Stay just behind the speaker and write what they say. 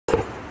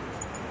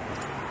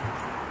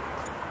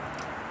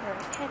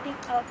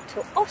heading out to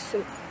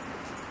Osu.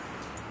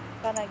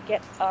 Gonna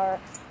get our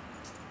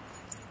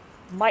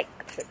mic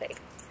today.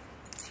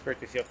 It's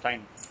courtesy of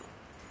time.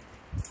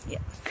 Yeah.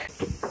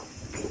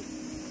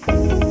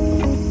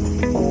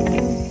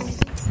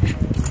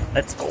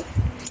 Let's go.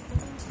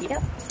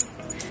 Yep.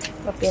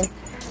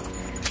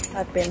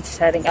 I've been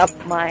setting up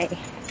my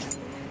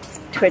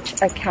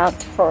Twitch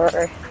account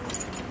for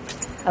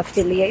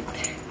affiliate,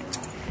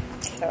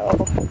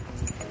 so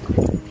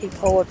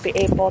people would be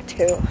able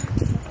to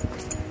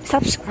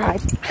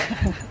subscribe.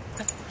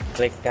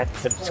 Click that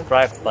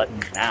subscribe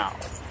button now.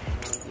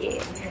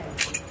 Yeah.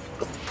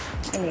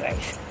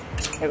 Anyways,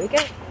 here we go.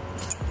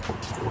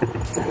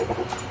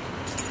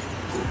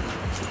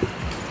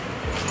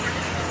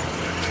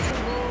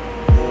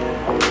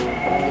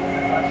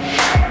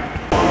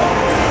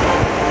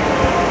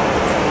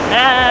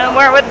 And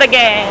we're with the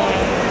gang.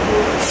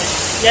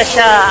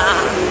 Yasha.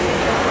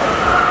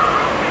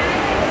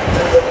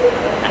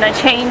 And I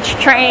change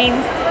train.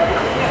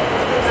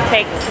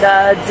 Take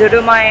the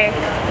Zurumai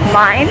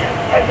line.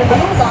 The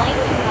blue line?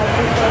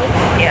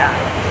 Yeah.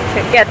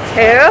 To get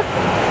to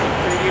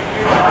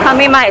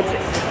Kamimaizu.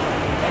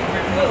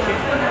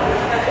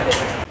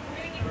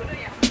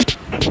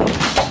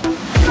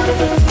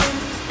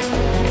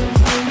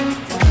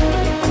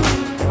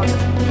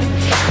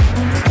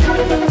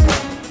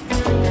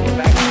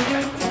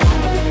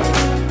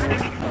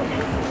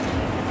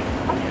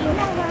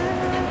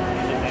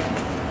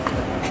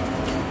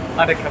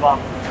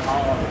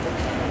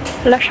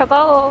 Let's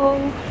go.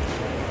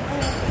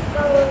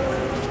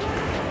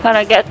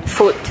 Gonna get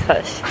food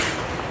first,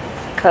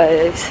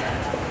 cause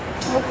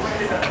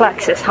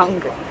Klex is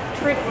hungry.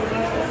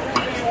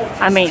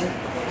 I mean,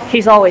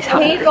 he's always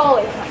hungry. He's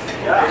always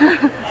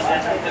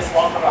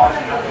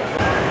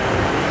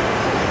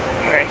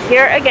We're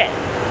here again.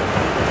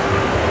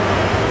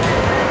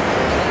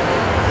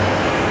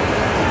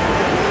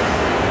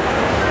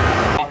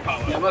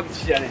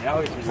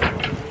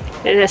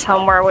 This is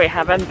somewhere we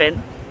haven't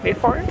been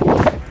before.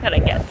 Gonna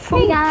get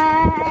food. Hey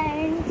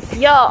guys!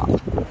 Yo!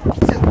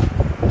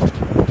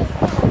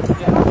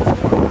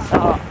 So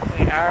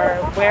we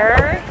are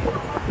where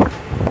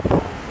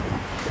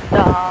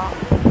the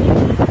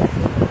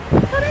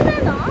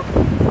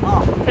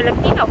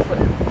Filipino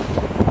food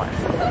was.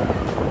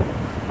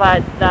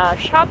 But the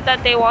shop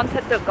that they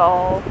wanted to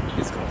go,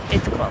 it's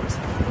closed.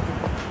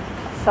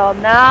 So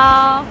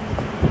now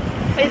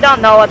we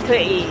don't know what to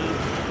eat.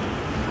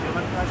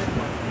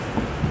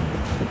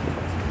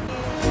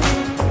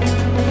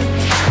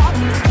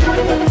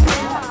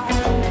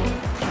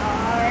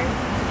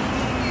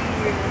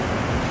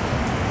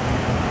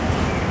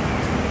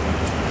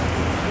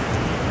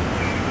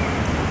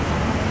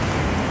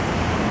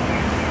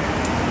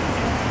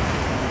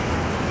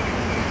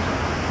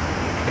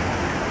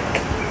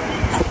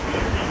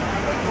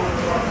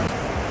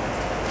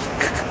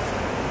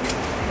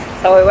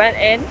 So we went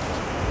in.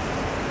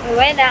 We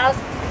went out.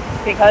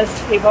 Because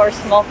people are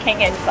smoking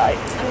inside.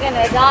 I'm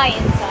gonna die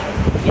inside.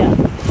 Yeah.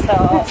 So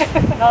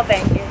no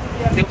thank you.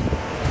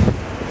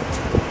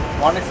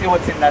 Wanna see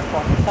what's in that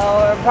one? So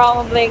we're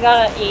probably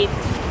gonna eat,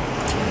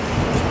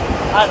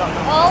 I don't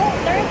know. Oh,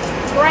 there's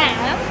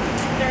gram.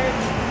 Their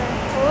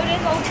food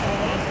is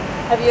okay.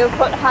 Have you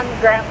put hand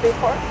gram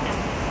before?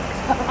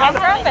 Hand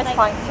gram is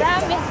fine too.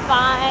 Gram is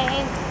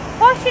fine.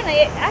 Hoshino,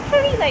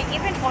 actually, like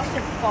even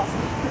Hoshino is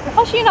possible.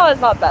 Hoshino is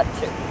not bad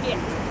too. Yeah.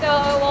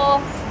 So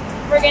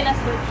we're gonna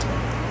switch.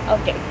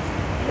 Okay.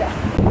 Yeah.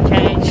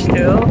 Change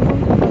to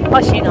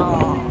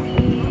Hoshino.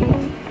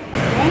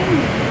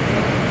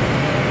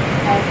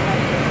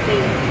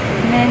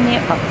 Menu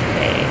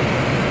update.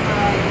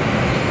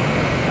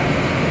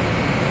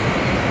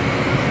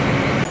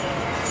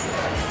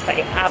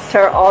 Like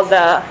after all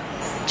the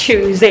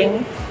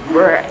choosing,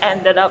 we're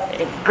ended up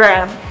in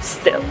gram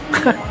still.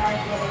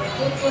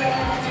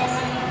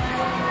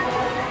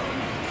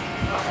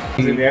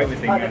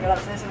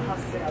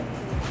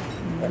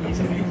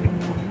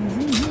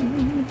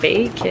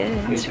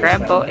 Bacon,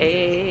 scrambled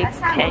egg,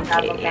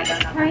 pancake.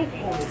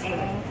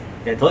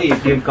 I told you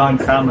if you've gone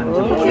salmon.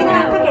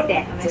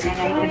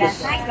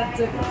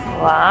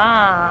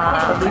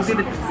 Wow. We did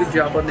a good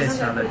job on this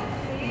salad.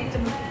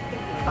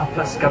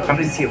 Plus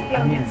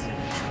onions.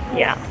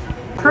 Yeah.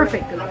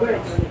 Perfect.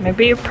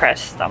 Maybe you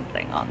press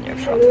something on your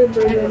phone.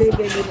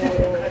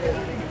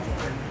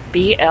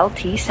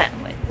 BLT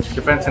sandwich.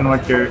 Depends on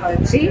what you're...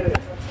 See?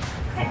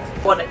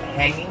 Want it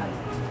hanging?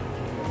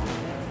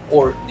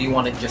 Or do you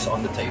want it just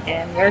on the table?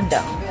 And you're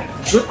done.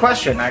 Good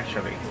question,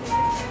 actually.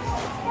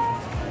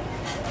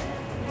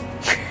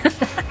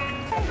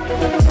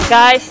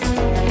 Guys.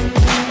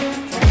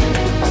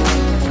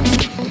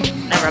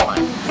 Never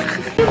mind.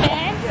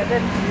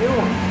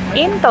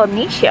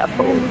 Indonesia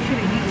food.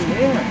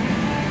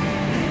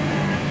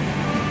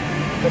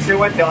 Let's see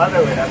what the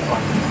other way, that's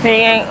one.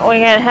 We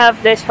can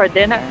have this for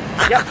dinner.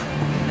 Yeah,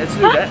 let's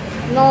do that.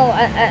 No,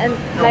 and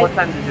No, like, what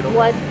time did you open?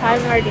 what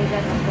time are they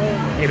gonna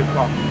open? 8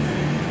 o'clock.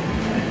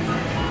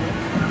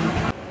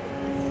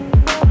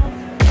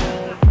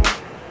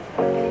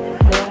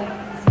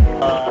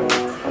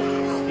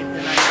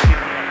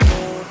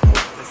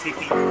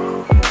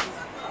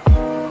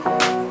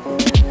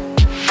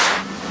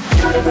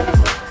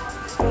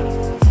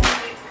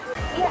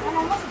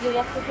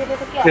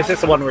 This is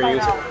the one we're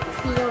using.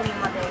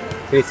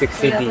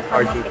 360D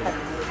RGB.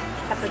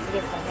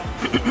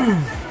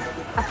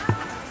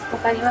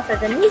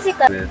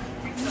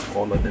 With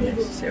all of the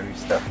necessary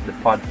stuff. The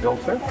pod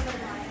filter,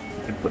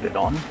 you can put it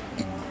on.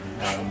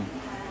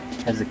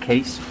 Has a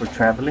case for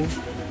traveling.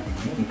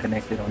 You can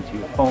connect it onto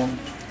your phone.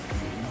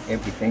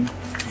 Everything.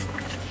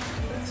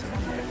 That's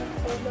on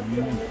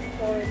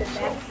there.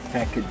 So,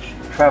 package,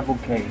 travel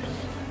case,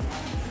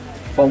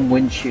 foam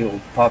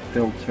windshield, pop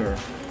filter.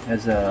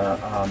 Has a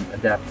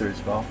adapter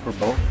as well for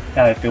both.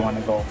 Yeah, if you want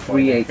to go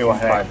 3/8 and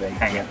 5/8.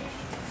 hang it.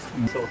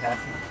 So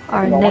happy.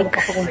 Our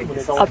next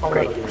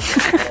upgrade.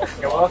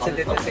 You also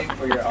did the same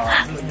for your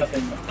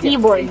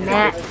Keyboard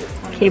mat.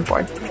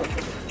 Keyboard.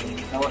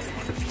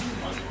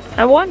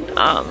 I want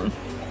I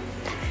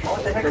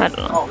don't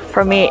know.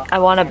 For me, I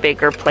want a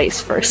bigger place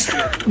first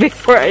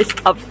before I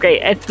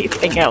upgrade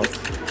anything else.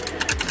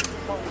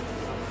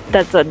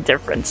 That's a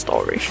different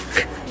story.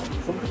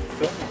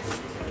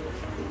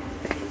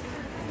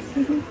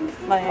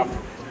 Like,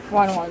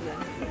 one wasn't.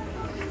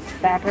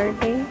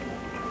 Saturday?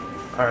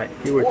 Alright,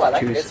 if you were to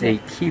choose a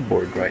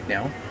keyboard right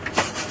now,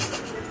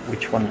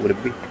 which one would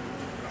it be?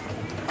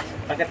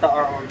 Look at the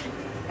ROG.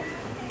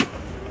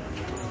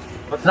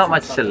 It's not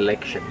much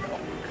selection though,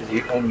 because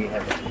you only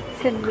have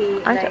Should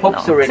be I like don't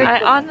Hope's know. already I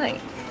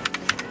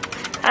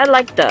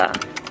like the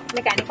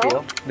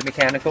mechanical. the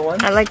mechanical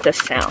one. I like the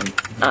sound.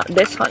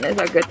 This one is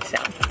a good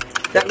sound.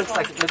 That looks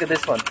like, look at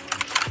this one.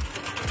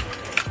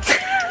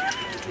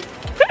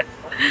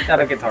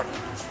 Not a guitar.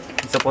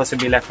 It's supposed to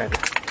be left-handed.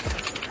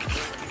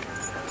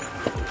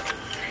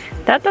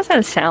 That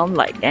doesn't sound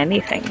like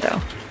anything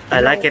though.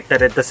 I like it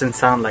that it doesn't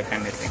sound like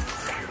anything.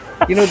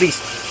 You know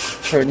these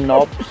turn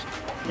knobs?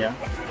 Yeah.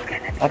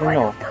 I don't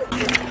know.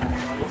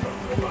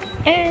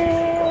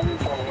 And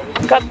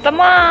got the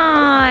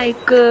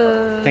mic.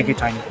 Thank you,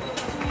 Tiny.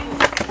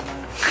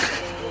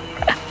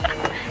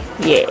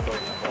 Yeah.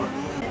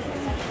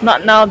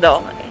 Not now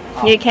though.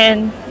 You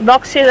can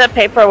box the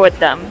paper with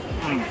them.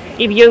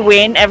 If you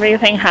win,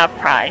 everything half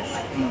price.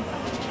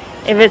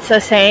 If it's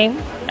the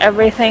same,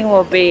 everything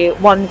will be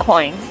 1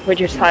 coin, which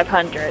is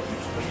 500.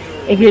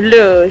 If you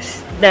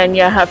lose, then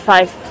you have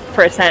 5%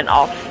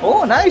 off.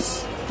 Oh,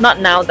 nice! Not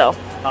now though.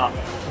 Ah.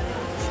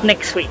 It's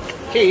next week.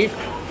 Okay.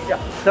 Yeah.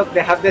 Look,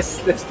 they have this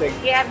thing.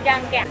 You have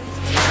junk can.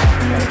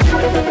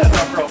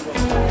 No problem.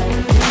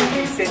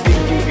 He's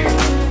sending you here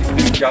to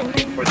do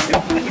jumping for two.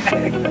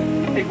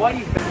 Hey, why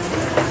you?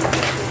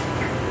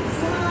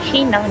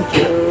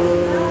 Hinanju.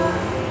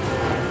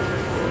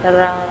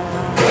 Ta-da.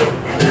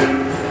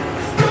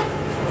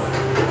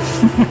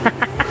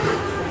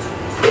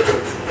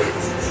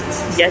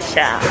 Yes,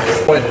 sir.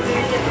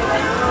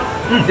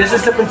 This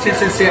is the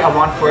consistency I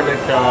want for the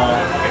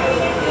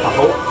I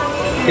hope.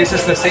 This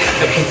is the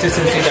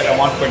consistency that I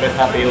want for the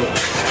tapioca.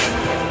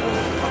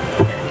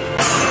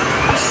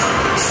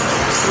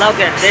 Look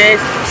at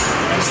this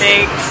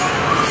big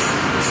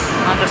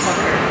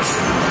motherfucker.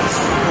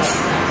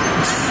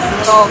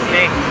 So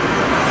big.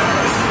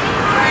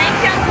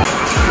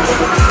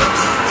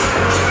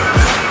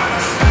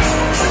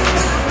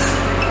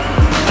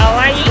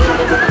 Kawaii.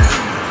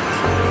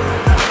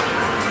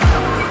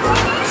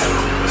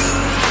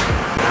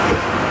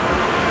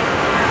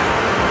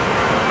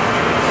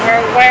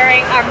 We're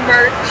wearing our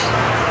merch.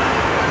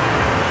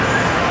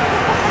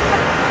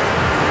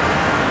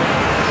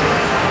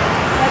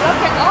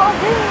 Look at all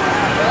this.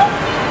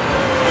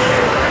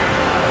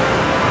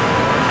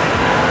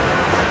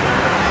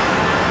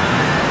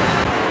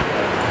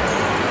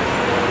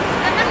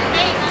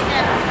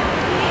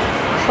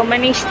 So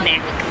many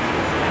snacks.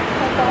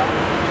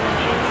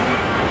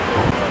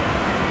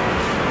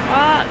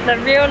 Ah, the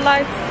real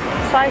life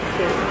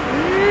cycle.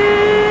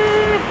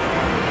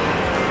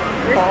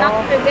 We're stuck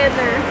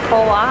together.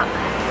 For what?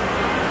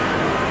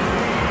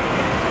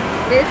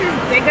 This is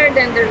bigger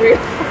than the real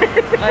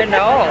one. I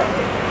know.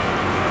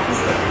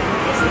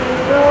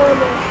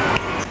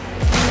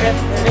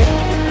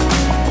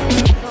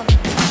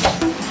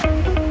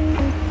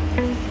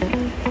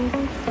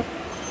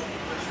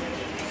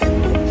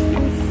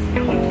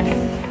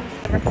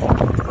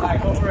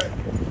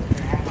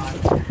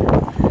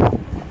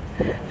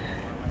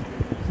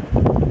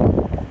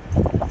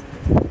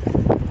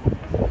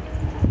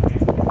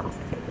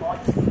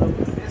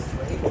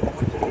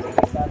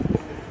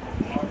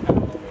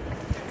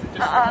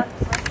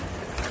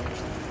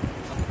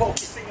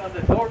 Focusing on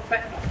the door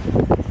panel.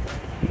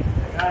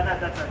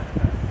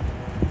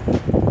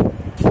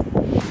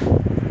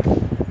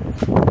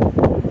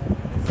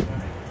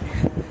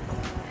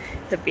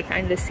 The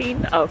behind the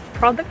scene of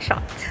product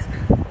shot.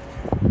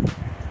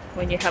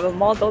 When you have a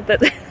model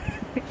that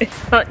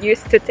is not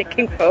used to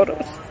taking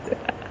photos.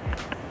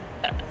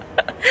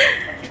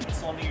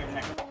 It's only your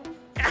neck.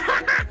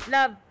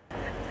 Love.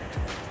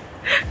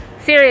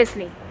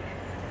 Seriously.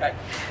 Okay.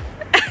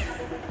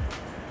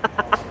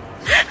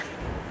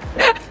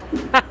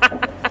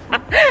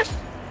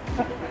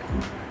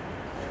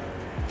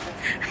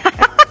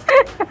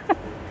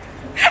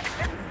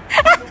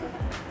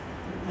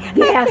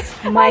 Yes,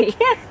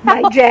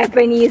 my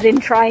Japanese in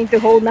trying to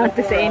hold not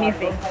to say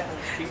anything.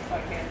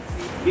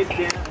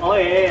 Oh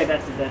yeah,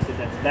 that's it.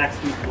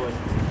 Backstreet Boys.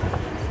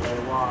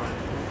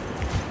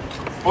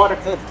 Oh,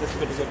 that's it. That's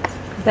pretty good.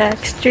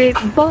 Backstreet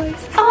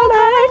Boys,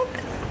 alright.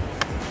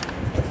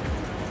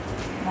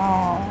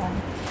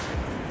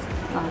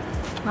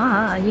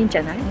 Yunじ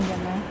ゃない?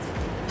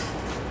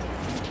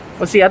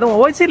 What's the other one?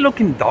 Why is it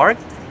looking dark?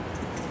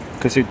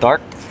 Because you're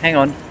dark? Hang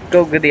on.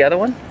 Go with the other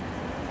one.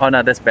 Oh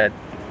no, that's bad.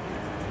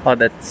 Oh,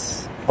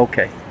 that's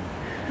okay.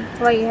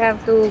 So you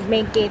have to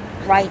make it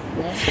right.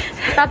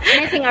 Stop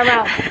messing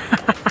around.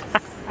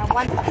 I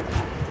want.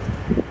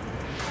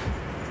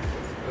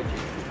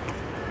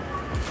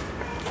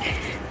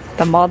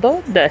 The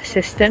model, the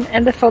assistant,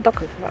 and the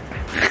photographer.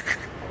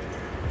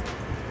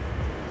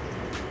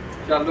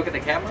 Shall I look at the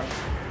camera?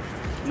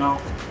 No.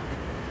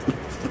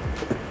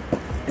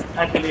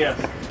 Actually, yes.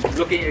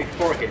 Look at your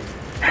forehead.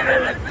 3,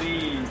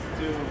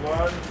 2,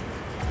 1.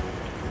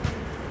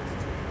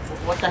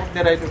 What the heck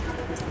did I do?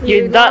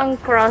 You don't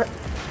cross.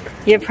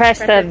 You press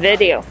the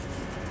video.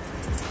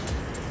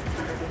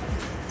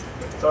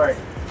 Sorry.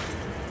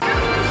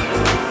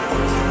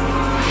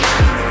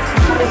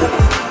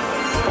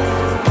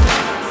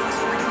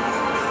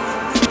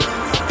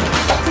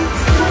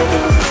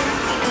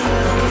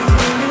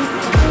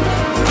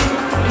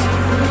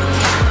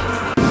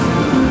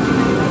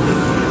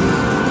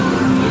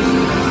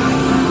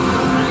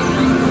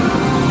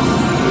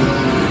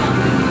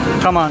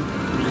 Come on.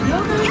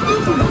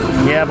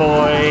 Yeah,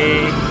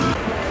 boy.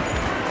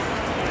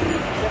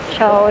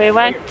 So we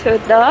went to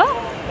the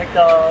Like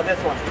this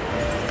one.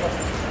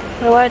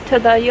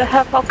 You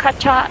have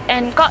focaccia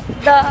and got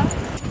the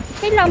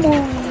Sailor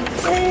Moon.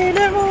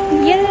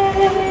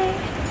 Yay!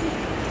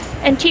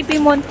 And Chibi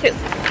Moon too.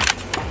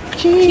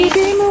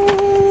 Chibi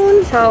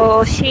Moon.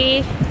 So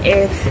she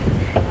is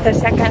the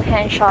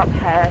second-hand shop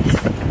has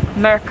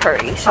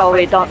Mercury, so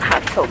we don't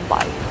have to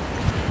buy.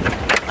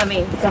 I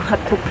mean, don't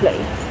have to play.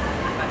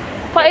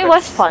 But it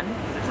was fun.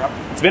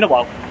 It's been a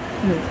while.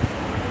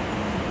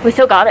 We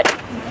still got it.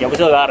 Yeah, we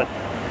still got it.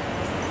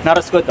 Not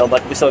as good though,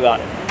 but we still got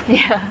it.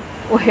 Yeah,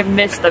 we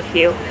missed a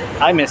few.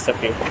 I missed a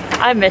few.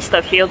 I missed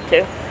a few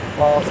too.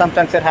 Well,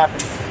 sometimes it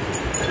happens.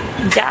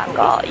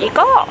 자고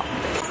이거.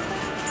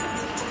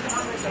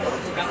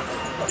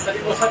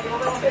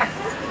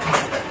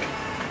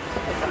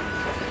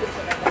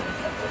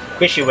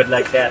 Wish you would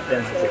like that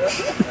then.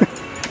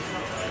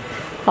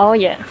 Oh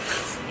yeah.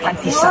 One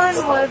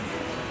was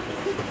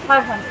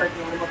 500.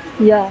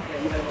 Yeah.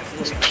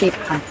 It's cheap.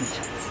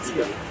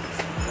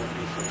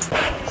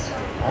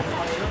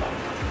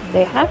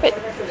 They have it,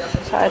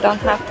 so I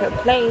don't have to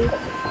play.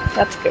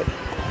 That's good.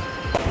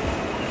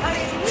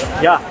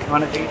 Yeah, you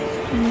wanna eat?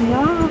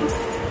 Yeah.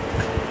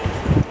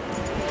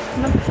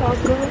 Looks so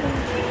good.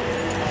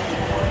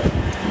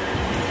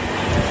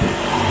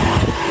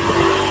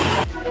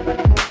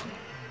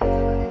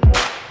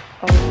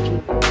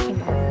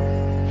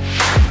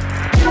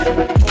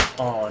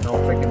 Oh no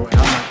freaking way!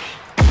 How much?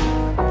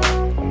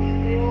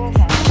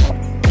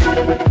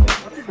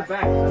 What is the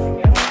back?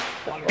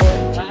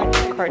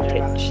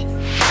 Cartridge.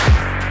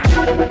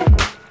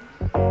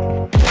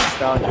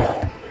 Nostalgia.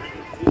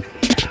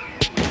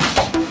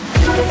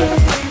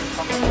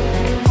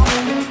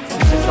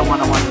 This is the one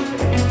I want to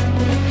take.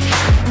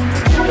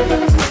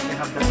 They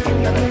have that thing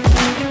that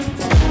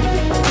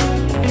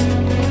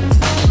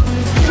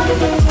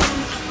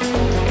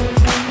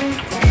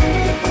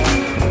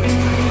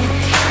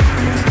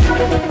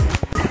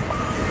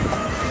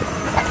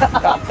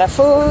Got the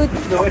food.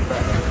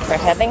 We're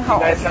heading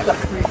home.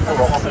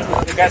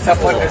 You guys have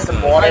put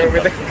some water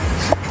with it.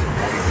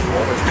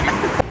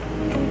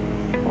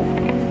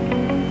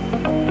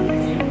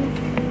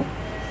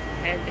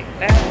 Heading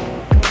back.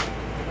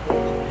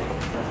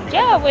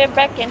 Yeah, we're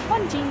back in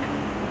Honji.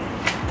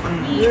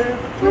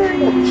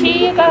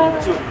 Chiba.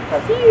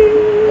 See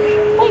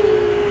you. Bye.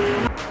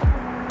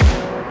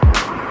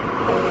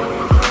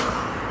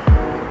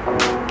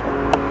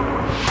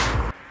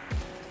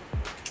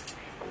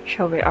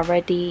 So we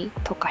already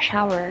took a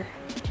shower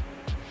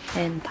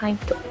and time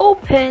to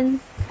open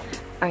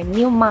our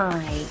new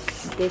mic.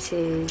 This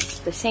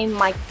is the same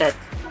mic that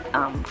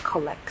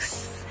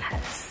Collex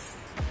has,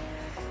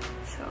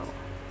 so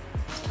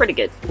it's pretty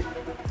good.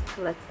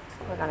 We're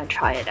gonna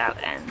try it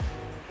out and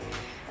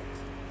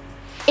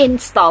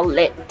install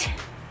it.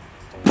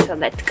 So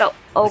let's go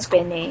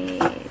open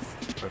it.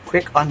 A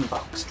quick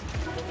unboxing.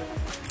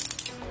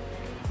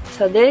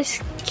 So this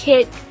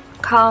kit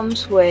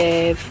comes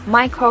with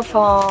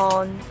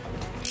microphone,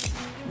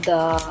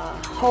 the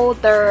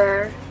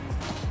holder,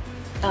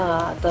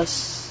 the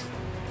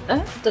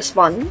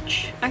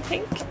sponge, I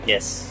think,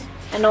 yes,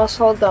 and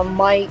also the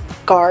mic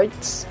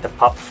guards. the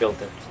pop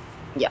filter.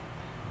 Yeah.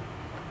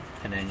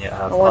 And then you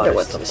have I wonder other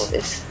what stuff. this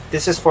is.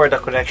 This is for the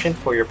connection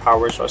for your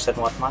power source and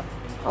whatnot.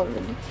 Oh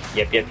really?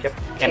 Yep.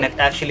 And it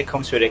actually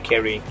comes with a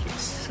carrying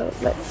case. So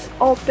let's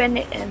open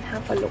it and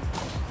have a look.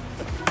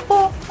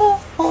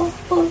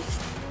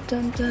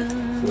 Dun,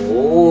 dun.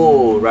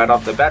 Oh, right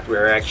off the bat,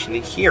 we're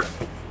actually here.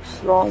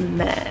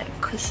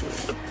 Thronmax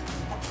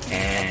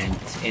And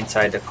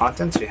inside the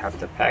contents, we have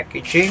the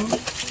packaging.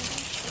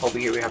 Over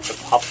here, we have the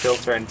pop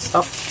filter and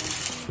stuff.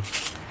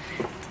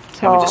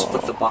 So we just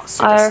put the box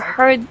to the I side.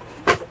 heard,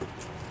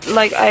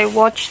 like I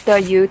watched the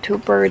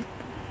YouTuber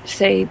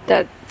say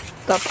that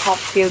the pop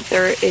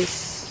filter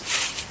is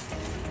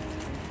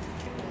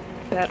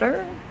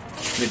better.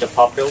 With the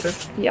pop filter,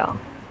 Yeah,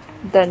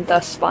 than the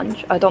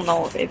sponge. I don't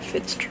know if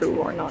it's true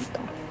or not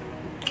though.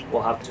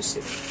 we'll have to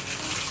see.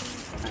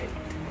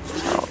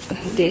 So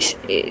this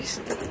is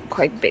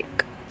quite big.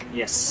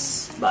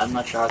 Yes, but I'm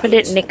not sure how Put to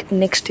it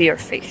next to your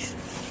face.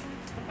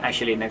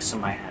 actually next to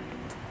my hand.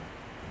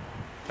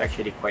 It's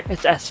actually quite.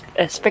 It's as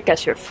big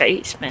as your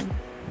face, man.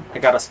 I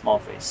got a small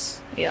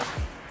face. Yeah.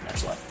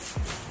 That's why.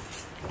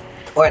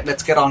 Alright,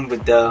 let's get on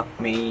with the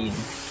main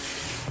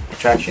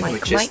attraction,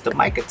 which is the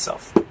mic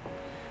itself.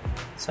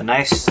 It's a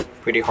nice,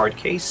 pretty hard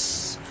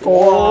case.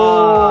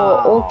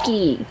 Oh,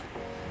 okay.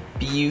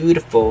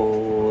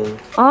 Beautiful.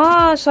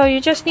 Ah, so you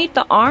just need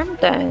the arm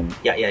then.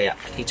 Yeah.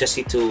 You just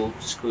need to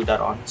screw that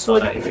on so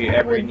that if you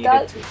ever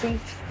needed to.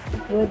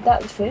 Would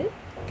that fit?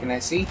 Can I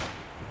see?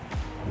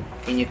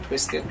 Can you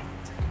twist it?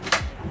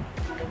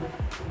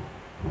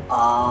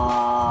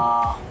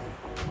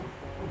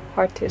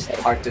 Hard to say.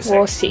 Hard to say.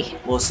 We'll see.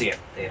 We'll see it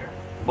later.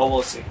 But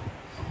we'll see.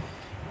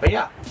 But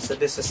yeah, so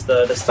this is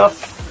the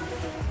stuff.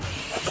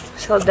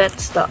 So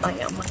that's the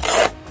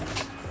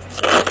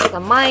the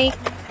mic.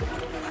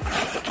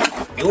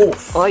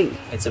 Oof. Oi.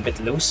 It's a bit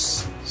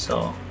loose,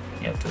 so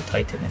you have to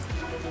tighten it.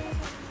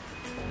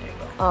 There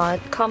you go.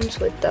 It comes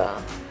with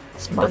the The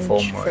sponge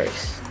foam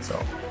first.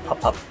 So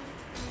pop.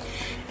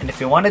 And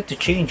if you wanted to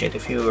change it,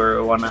 if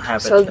you wanna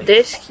have So it like,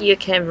 this you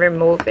can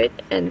remove it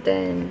and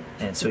then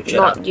and switch it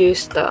not up.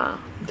 use the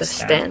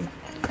stand. stand.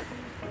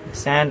 The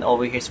stand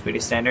over here is pretty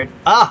standard.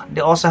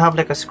 They also have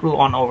like a screw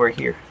on over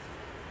here.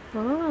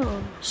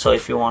 Oh, So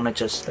if you wanna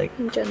just like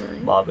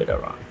dyan. bob it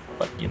around,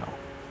 but you know.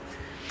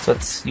 So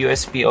it's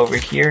USB over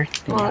here.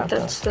 Then you Oh, have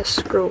that's the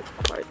screw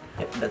part.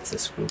 Yep, that's the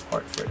screw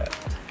part for that.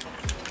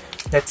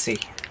 Let's see.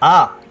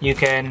 You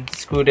can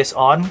screw this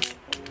on,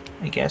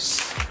 I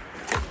guess.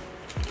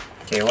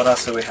 Okay, what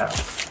else do we have?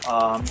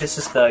 This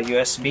is the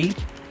USB.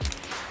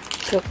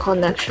 The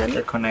connection.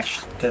 The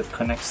connection that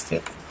connects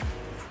it.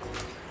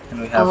 And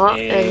we have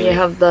And you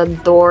have the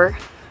door.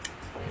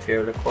 if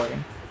you're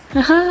recording.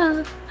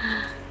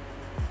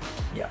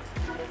 Yeah.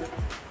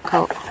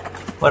 Oh,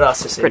 What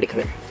else is pretty it?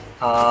 clear.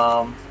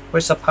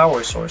 Where's the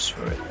power source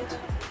for it?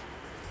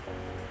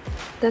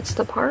 That's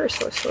the power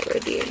source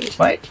already.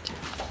 Right.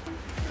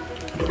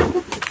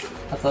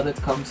 I thought it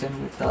comes in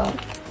with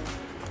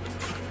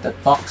the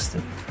box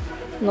thing.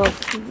 No,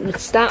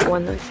 it's that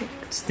one, I think.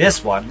 It's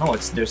this one. No,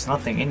 there's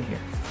nothing in here.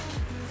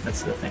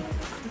 That's the thing.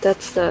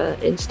 That's the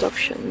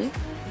instruction.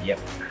 Eh? Yep.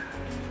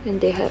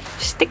 And they have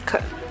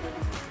sticker.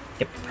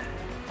 Yep.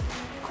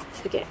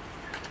 Okay.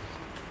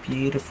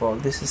 Beautiful.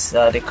 This is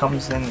it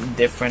comes in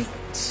different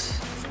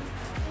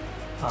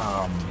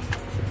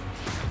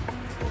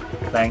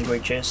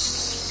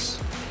languages.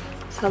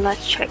 So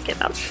let's check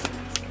it out.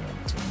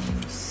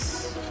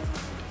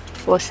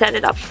 We'll set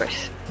it up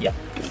first. Yep.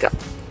 Go.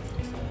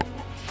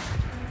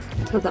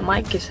 So the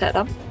mic is set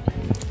up.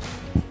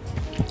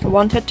 I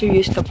wanted to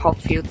use the pop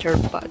filter,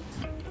 but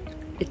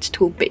it's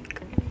too big.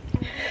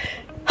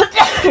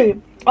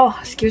 Oh,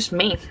 excuse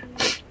me.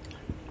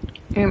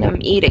 And I'm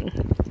eating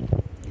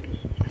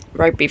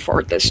right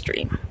before the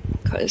stream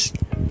because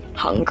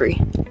hungry.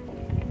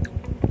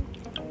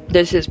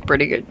 This is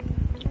pretty good.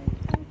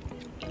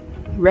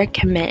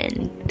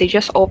 Recommend. They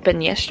just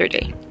opened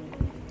yesterday.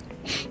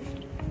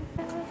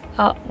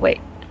 Oh, wait.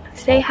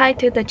 Say hi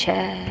to the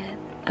chat.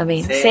 I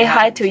mean, say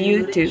hi to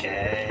YouTube.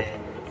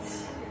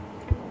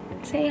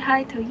 Say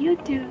hi to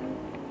YouTube.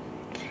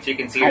 So you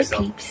can see Hi,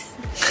 yourself.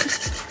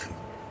 peeps.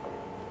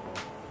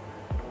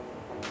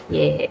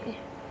 Yeah.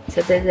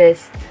 So this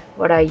is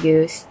what I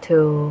use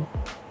to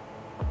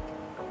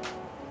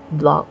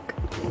vlog.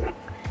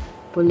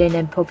 Bullion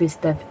and Pope is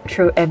the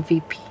true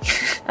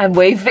MVP. I'm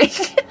waving.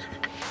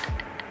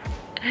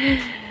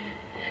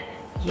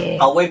 Yeah.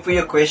 I'll wait for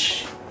your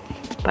quiz.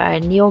 But our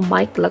new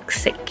mic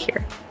looks sick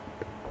here.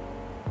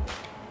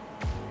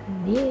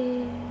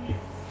 Yeah.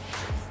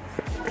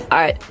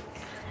 Alright.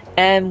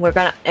 And we're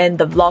gonna end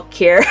the vlog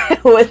here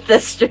with the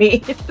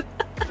stream.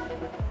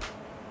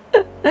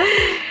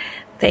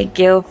 Thank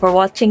you for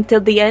watching till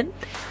the end.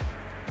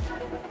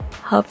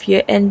 Hope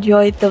you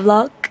enjoyed the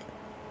vlog.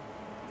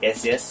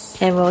 Yes, yes.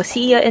 And we'll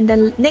see you in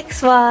the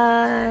next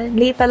one.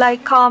 Leave a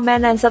like,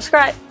 comment, and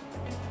subscribe.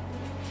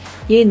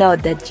 You know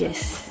the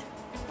gist.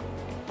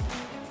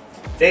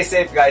 Stay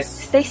safe, guys.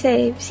 Stay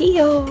safe. See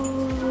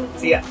you.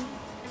 See ya.